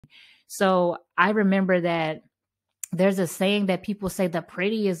So I remember that there's a saying that people say the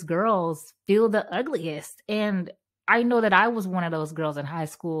prettiest girls feel the ugliest. And I know that I was one of those girls in high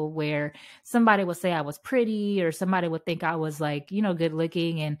school where somebody would say I was pretty or somebody would think I was like, good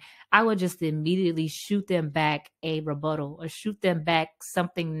looking. And I would just immediately shoot them back a rebuttal or shoot them back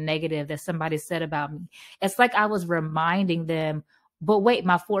something negative that somebody said about me. It's like I was reminding them, but wait,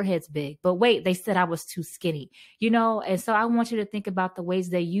 my forehead's big. But wait, they said I was too skinny, And so I want you to think about the ways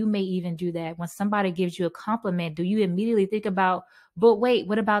that you may even do that. When somebody gives you a compliment, do you immediately think about, but wait,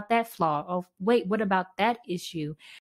 what about that flaw? Or wait, what about that issue?